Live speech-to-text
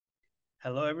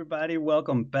Hello, everybody.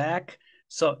 Welcome back.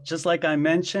 So just like I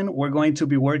mentioned, we're going to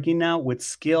be working now with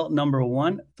skill number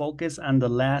one, focus on the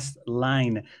last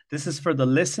line. This is for the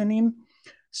listening.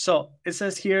 So it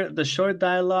says here, the short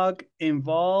dialogues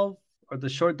involve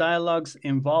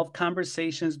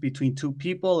conversations between two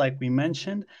people, like we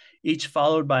mentioned, each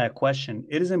followed by a question.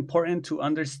 It is important to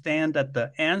understand that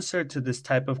the answer to this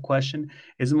type of question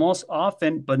is most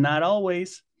often, but not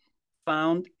always,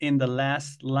 found in the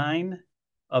last line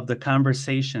of the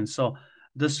conversation. So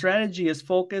the strategy is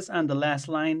focus on the last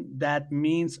line. That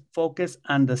means focus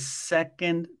on the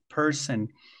second person.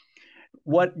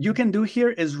 What you can do here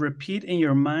is repeat in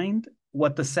your mind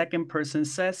what the second person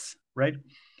says, right?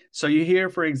 So you hear,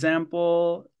 for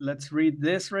example, let's read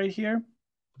this right here.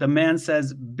 The man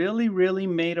says, Billy really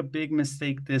made a big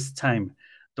mistake this time.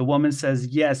 The woman says,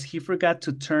 yes, he forgot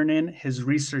to turn in his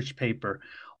research paper.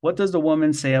 What does the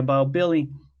woman say about Billy?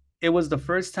 It was the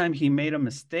first time he made a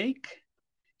mistake.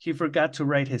 He forgot to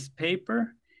write his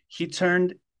paper. He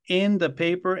turned in the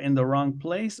paper in the wrong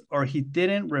place, or he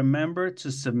didn't remember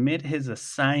to submit his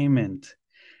assignment.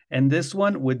 And this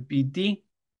one would be D.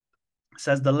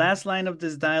 Says the last line of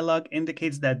this dialogue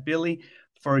indicates that Billy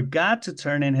forgot to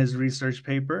turn in his research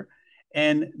paper,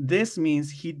 and this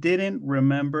means he didn't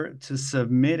remember to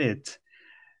submit it.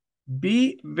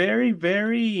 Be very,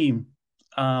 very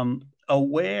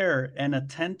aware and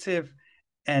attentive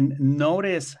and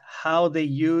notice how they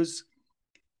use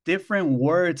different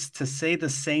words to say the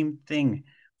same thing.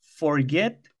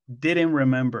 Forget, didn't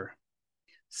remember.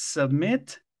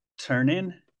 Submit, turn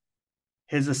in.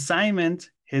 His assignment,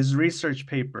 his research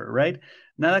paper, right?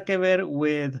 Nada que ver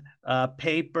with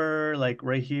paper, like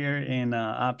right here in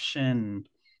option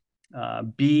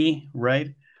B,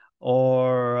 right?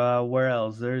 Or where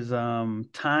else? There's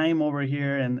time over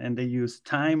here, and they use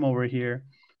time over here,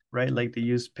 right? Like they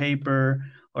use paper,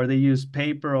 or they use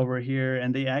paper over here,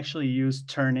 and they actually use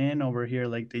turn in over here,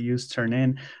 like they use turn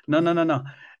in. No, no, no, no.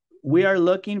 We are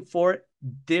looking for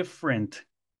different,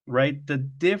 right? The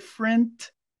different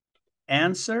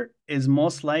answer is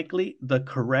most likely the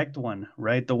correct one,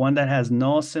 right? The one that has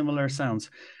no similar sounds.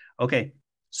 Okay,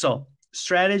 so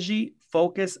strategy,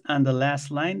 focus on the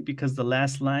last line because the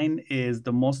last line is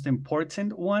the most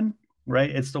important one, right?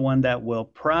 It's the one that will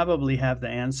probably have the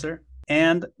answer.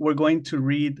 And we're going to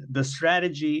read the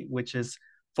strategy, which is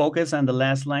focus on the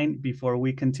last line before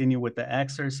we continue with the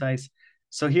exercise.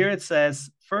 So here it says,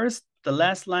 first, the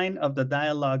last line of the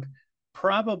dialogue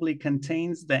probably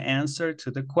contains the answer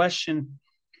to the question.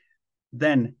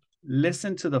 Then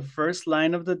listen to the first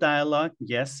line of the dialogue.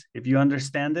 Yes, if you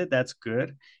understand it, that's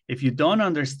good. If you don't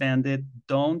understand it,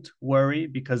 don't worry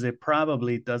because it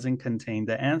probably doesn't contain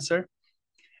the answer.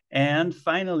 And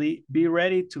finally, be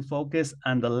ready to focus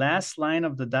on the last line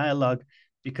of the dialogue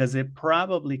because it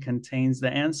probably contains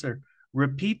the answer.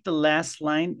 Repeat the last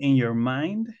line in your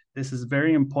mind. This is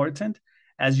very important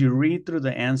as you read through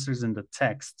the answers in the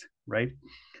text, right?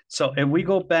 So if we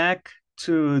go back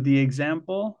to the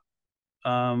example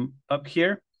up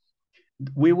here,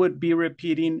 we would be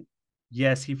repeating,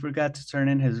 yes, he forgot to turn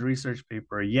in his research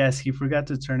paper. Yes, he forgot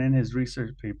to turn in his research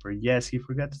paper. Yes, he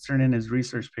forgot to turn in his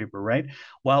research paper, right?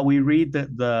 While we read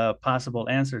the possible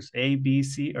answers, A, B,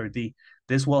 C, or D.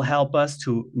 This will help us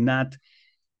to not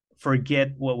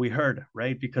forget what we heard,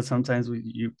 right? Because sometimes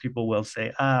people will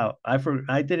say,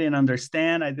 I didn't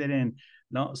understand. I didn't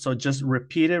know. So just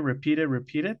repeat it, repeat it,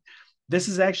 repeat it. This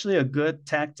is actually a good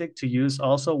tactic to use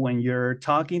also when you're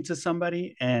talking to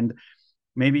somebody and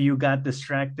maybe you got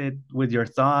distracted with your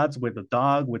thoughts, with a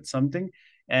dog, with something,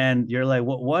 and you're like,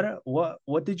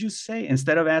 what did you say?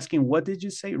 Instead of asking, what did you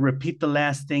say? Repeat the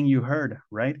last thing you heard,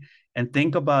 right? And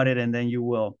think about it, and then you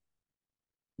will.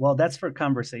 Well, that's for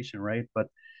conversation, right? But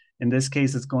in this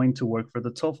case, it's going to work for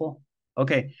the TOEFL.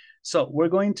 Okay, so we're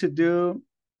going to do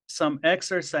some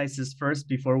exercises first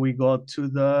before we go to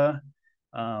the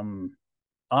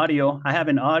audio. I have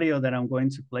an audio that I'm going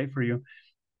to play for you.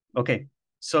 Okay,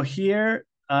 so here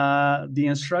the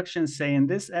instructions say in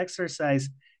this exercise,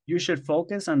 you should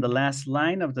focus on the last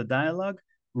line of the dialogue,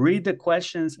 read the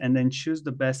questions, and then choose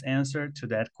the best answer to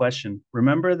that question.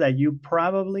 Remember that you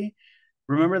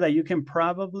can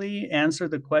probably answer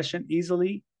the question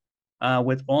easily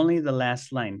with only the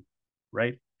last line,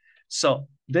 right? So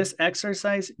this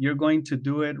exercise, you're going to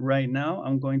do it right now.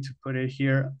 I'm going to put it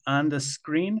here on the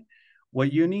screen.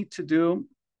 What you need to do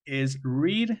is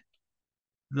read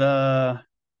the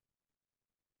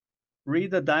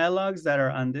dialogues that are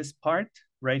on this part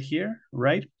right here,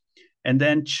 right? And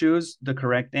then choose the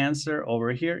correct answer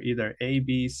over here, either A,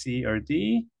 B, C, or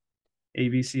D, A,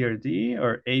 B, C, or D,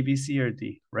 or A, B, C, or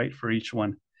D, right? For each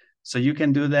one. So you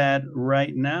can do that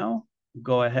right now.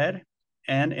 Go ahead.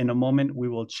 and in a moment we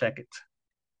will check it.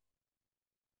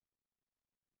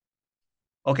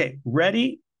 Okay,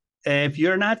 ready? If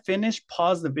you're not finished,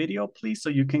 pause the video, please, so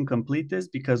you can complete this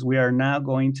because we are now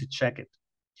going to check it.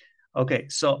 Okay,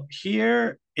 so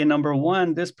here in number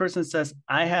one, this person says,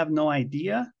 I have no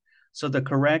idea. So the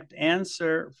correct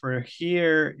answer for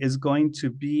here is going to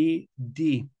be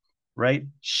D, right?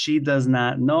 She does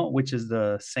not know, which is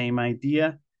the same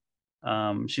idea.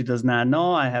 She does not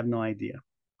know, I have no idea,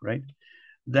 right?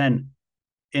 Then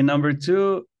in number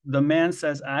two, the man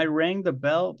says, I rang the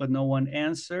bell, but no one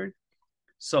answered.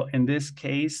 So in this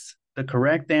case, the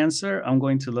correct answer, I'm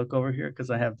going to look over here because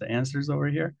I have the answers over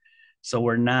here. So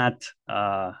we're not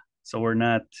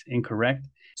incorrect.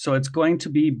 So it's going to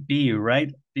be B,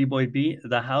 right? B boy B.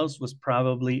 The house was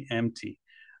probably empty.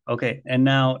 Okay, and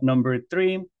now number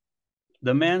three,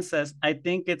 the man says, I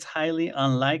think it's highly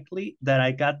unlikely that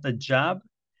I got the job.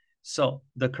 So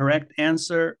the correct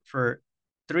answer for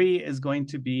three is going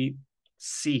to be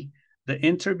C. The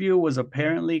interview was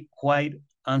apparently quite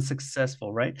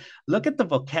unsuccessful, right? Look at the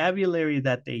vocabulary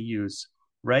that they use,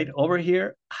 right? Over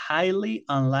here, highly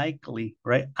unlikely,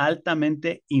 right?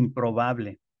 Altamente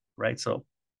improbable, right? So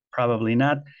probably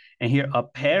not. And here,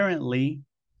 apparently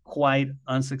quite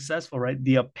unsuccessful, right?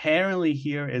 The apparently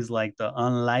here is like the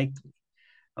unlikely,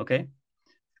 okay?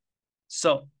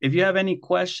 So if you have any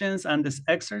questions on this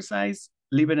exercise,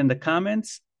 leave it in the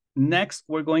comments. Next,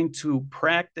 we're going to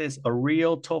practice a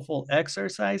real TOEFL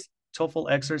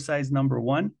exercise number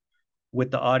one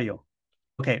with the audio.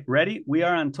 Okay, ready? We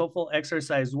are on TOEFL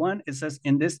exercise one. It says,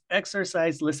 in this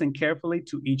exercise, listen carefully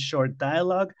to each short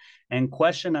dialogue and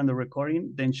question on the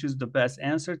recording, then choose the best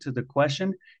answer to the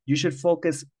question. You should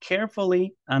focus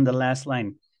carefully on the last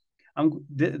line.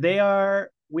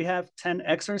 We have 10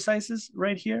 exercises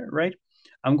right here, right?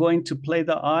 I'm going to play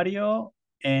the audio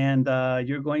and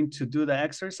you're going to do the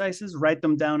exercises, write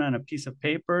them down on a piece of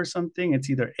paper or something. It's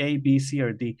either A, B, C,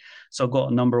 or D. So go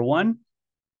number one,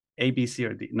 A, B, C,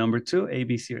 or D. Number two, A,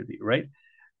 B, C, or D, right?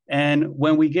 And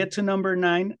when we get to number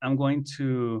 9, I'm going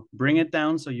to bring it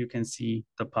down so you can see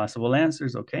the possible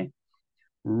answers, okay?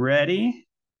 Ready?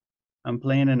 I'm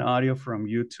playing an audio from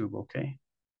YouTube, okay?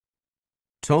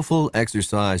 TOEFL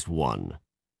Exercise 1.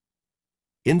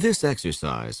 In this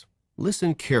exercise,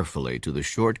 listen carefully to the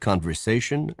short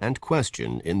conversation and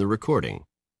question in the recording,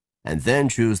 and then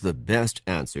choose the best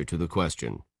answer to the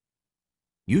question.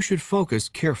 You should focus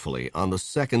carefully on the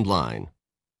second line.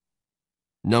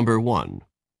 Number 1.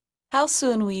 How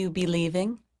soon will you be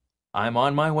leaving? I'm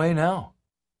on my way now.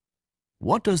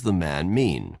 What does the man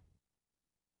mean?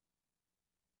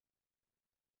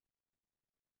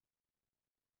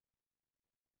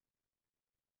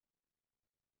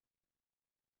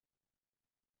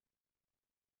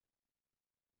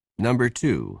 Number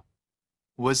 2.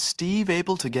 Was Steve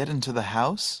able to get into the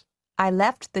house? I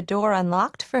left the door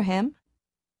unlocked for him.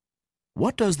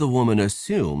 What does the woman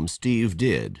assume Steve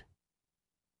did?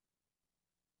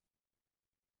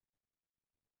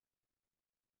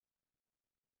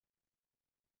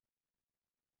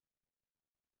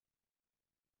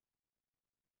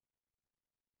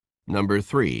 Number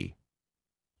 3.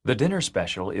 The dinner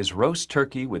special is roast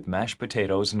turkey with mashed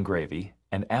potatoes and gravy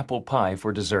and apple pie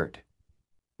for dessert.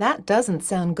 That doesn't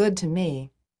sound good to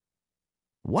me.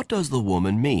 What does the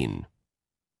woman mean?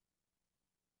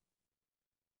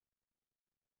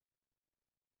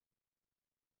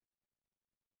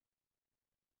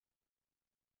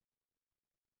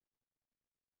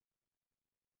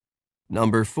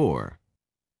 Number 4.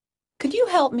 Could you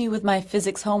help me with my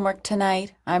physics homework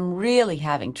tonight? I'm really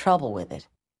having trouble with it.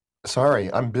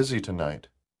 Sorry, I'm busy tonight.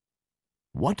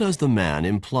 What does the man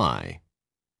imply?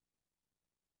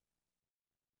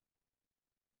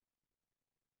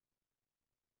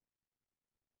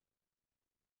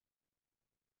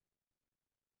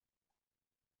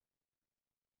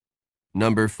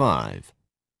 Number 5.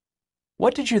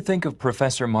 What did you think of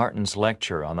Professor Martin's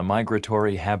lecture on the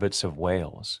migratory habits of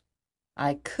whales?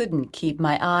 I couldn't keep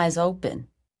my eyes open.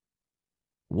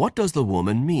 What does the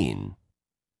woman mean?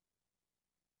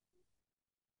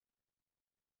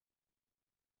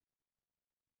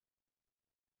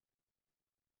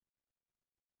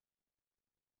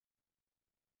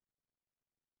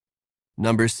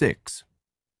 Number 6.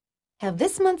 Have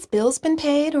this month's bills been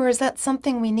paid, or is that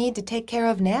something we need to take care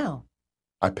of now?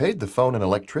 I paid the phone and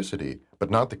electricity,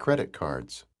 but not the credit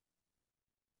cards.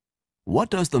 What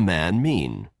does the man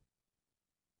mean?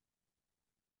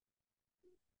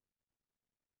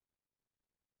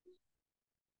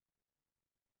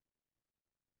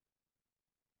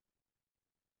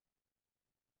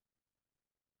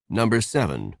 Number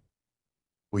 7.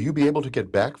 Will you be able to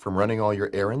get back from running all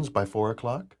your errands by 4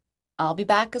 o'clock? I'll be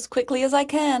back as quickly as I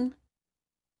can.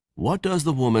 What does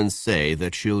the woman say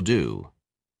that she'll do?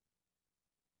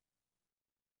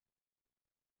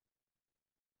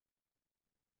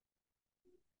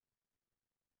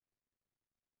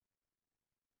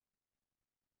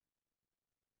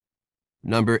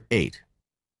 Number 8.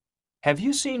 Have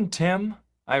you seen Tim?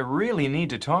 I really need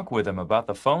to talk with him about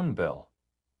the phone bill.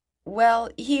 Well,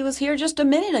 he was here just a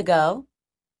minute ago.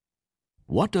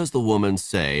 What does the woman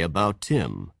say about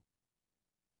Tim?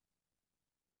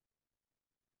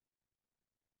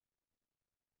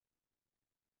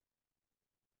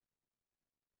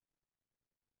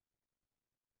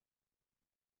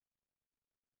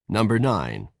 Number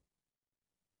 9.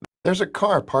 There's a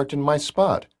car parked in my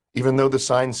spot, even though the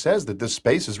sign says that this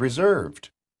space is reserved.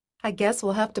 I guess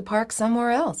we'll have to park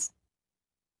somewhere else.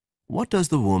 What does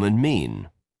the woman mean?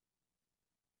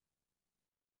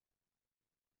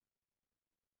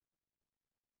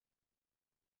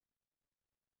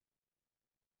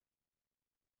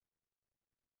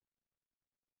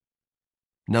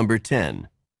 Number 10.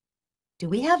 Do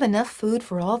we have enough food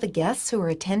for all the guests who are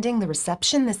attending the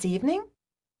reception this evening?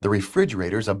 The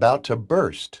refrigerator's about to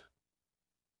burst.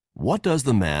 What does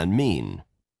the man mean?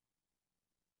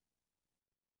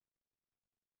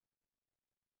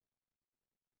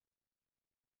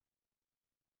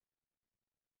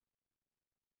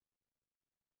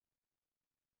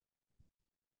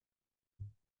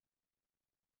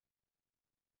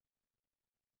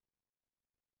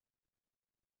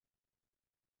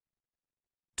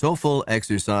 TOEFL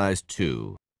Exercise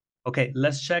 2. Okay,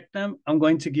 let's check them. I'm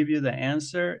going to give you the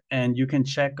answer and you can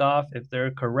check off if they're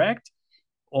correct,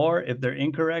 or if they're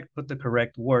incorrect, put the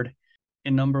correct word.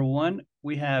 In number 1,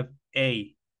 we have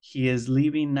A, he is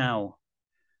leaving now.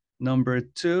 Number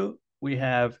 2, we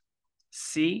have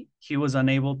C, he was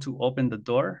unable to open the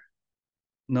door.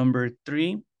 Number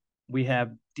 3, we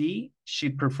have D,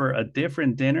 she'd prefer a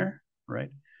different dinner,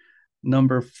 right?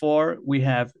 Number 4, we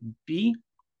have B,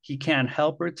 he can't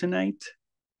help her tonight.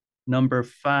 Number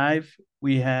 5,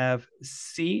 we have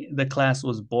C, the class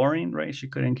was boring, right? She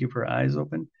couldn't keep her eyes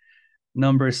open.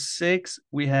 Number 6,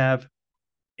 we have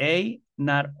A,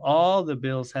 not all the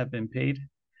bills have been paid.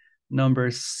 Number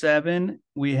 7,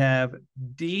 we have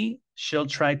D, she'll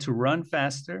try to run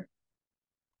faster.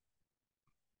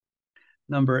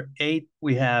 Number 8,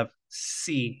 we have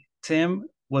C, Tim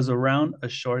was around a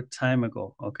short time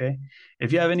ago, okay?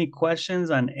 If you have any questions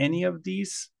on any of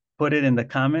these, put it in the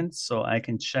comments so I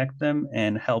can check them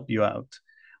and help you out.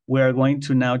 We are going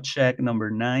to now check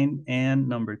number 9 and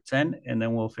number 10, and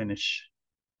then we'll finish.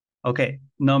 Okay,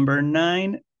 number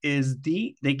 9 is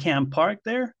D, they can't park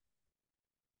there.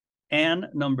 And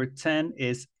number 10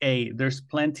 is A, there's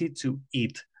plenty to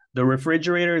eat. The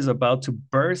refrigerator is about to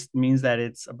burst, means that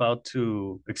it's about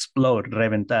to explode,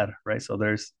 reventar, right? So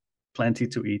there's plenty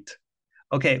to eat.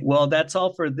 Okay, well, that's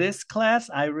all for this class.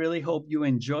 I really hope you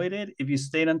enjoyed it. If you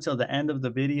stayed until the end of the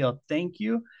video, thank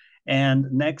you. And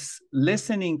next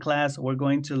listening class, we're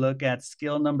going to look at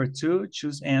skill number 2,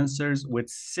 choose answers with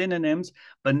synonyms.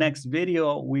 But next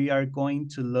video, we are going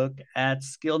to look at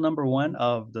skill number 1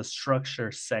 of the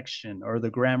structure section or the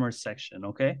grammar section,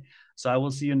 okay? So I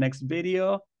will see you next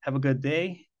video. Have a good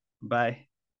day. Bye.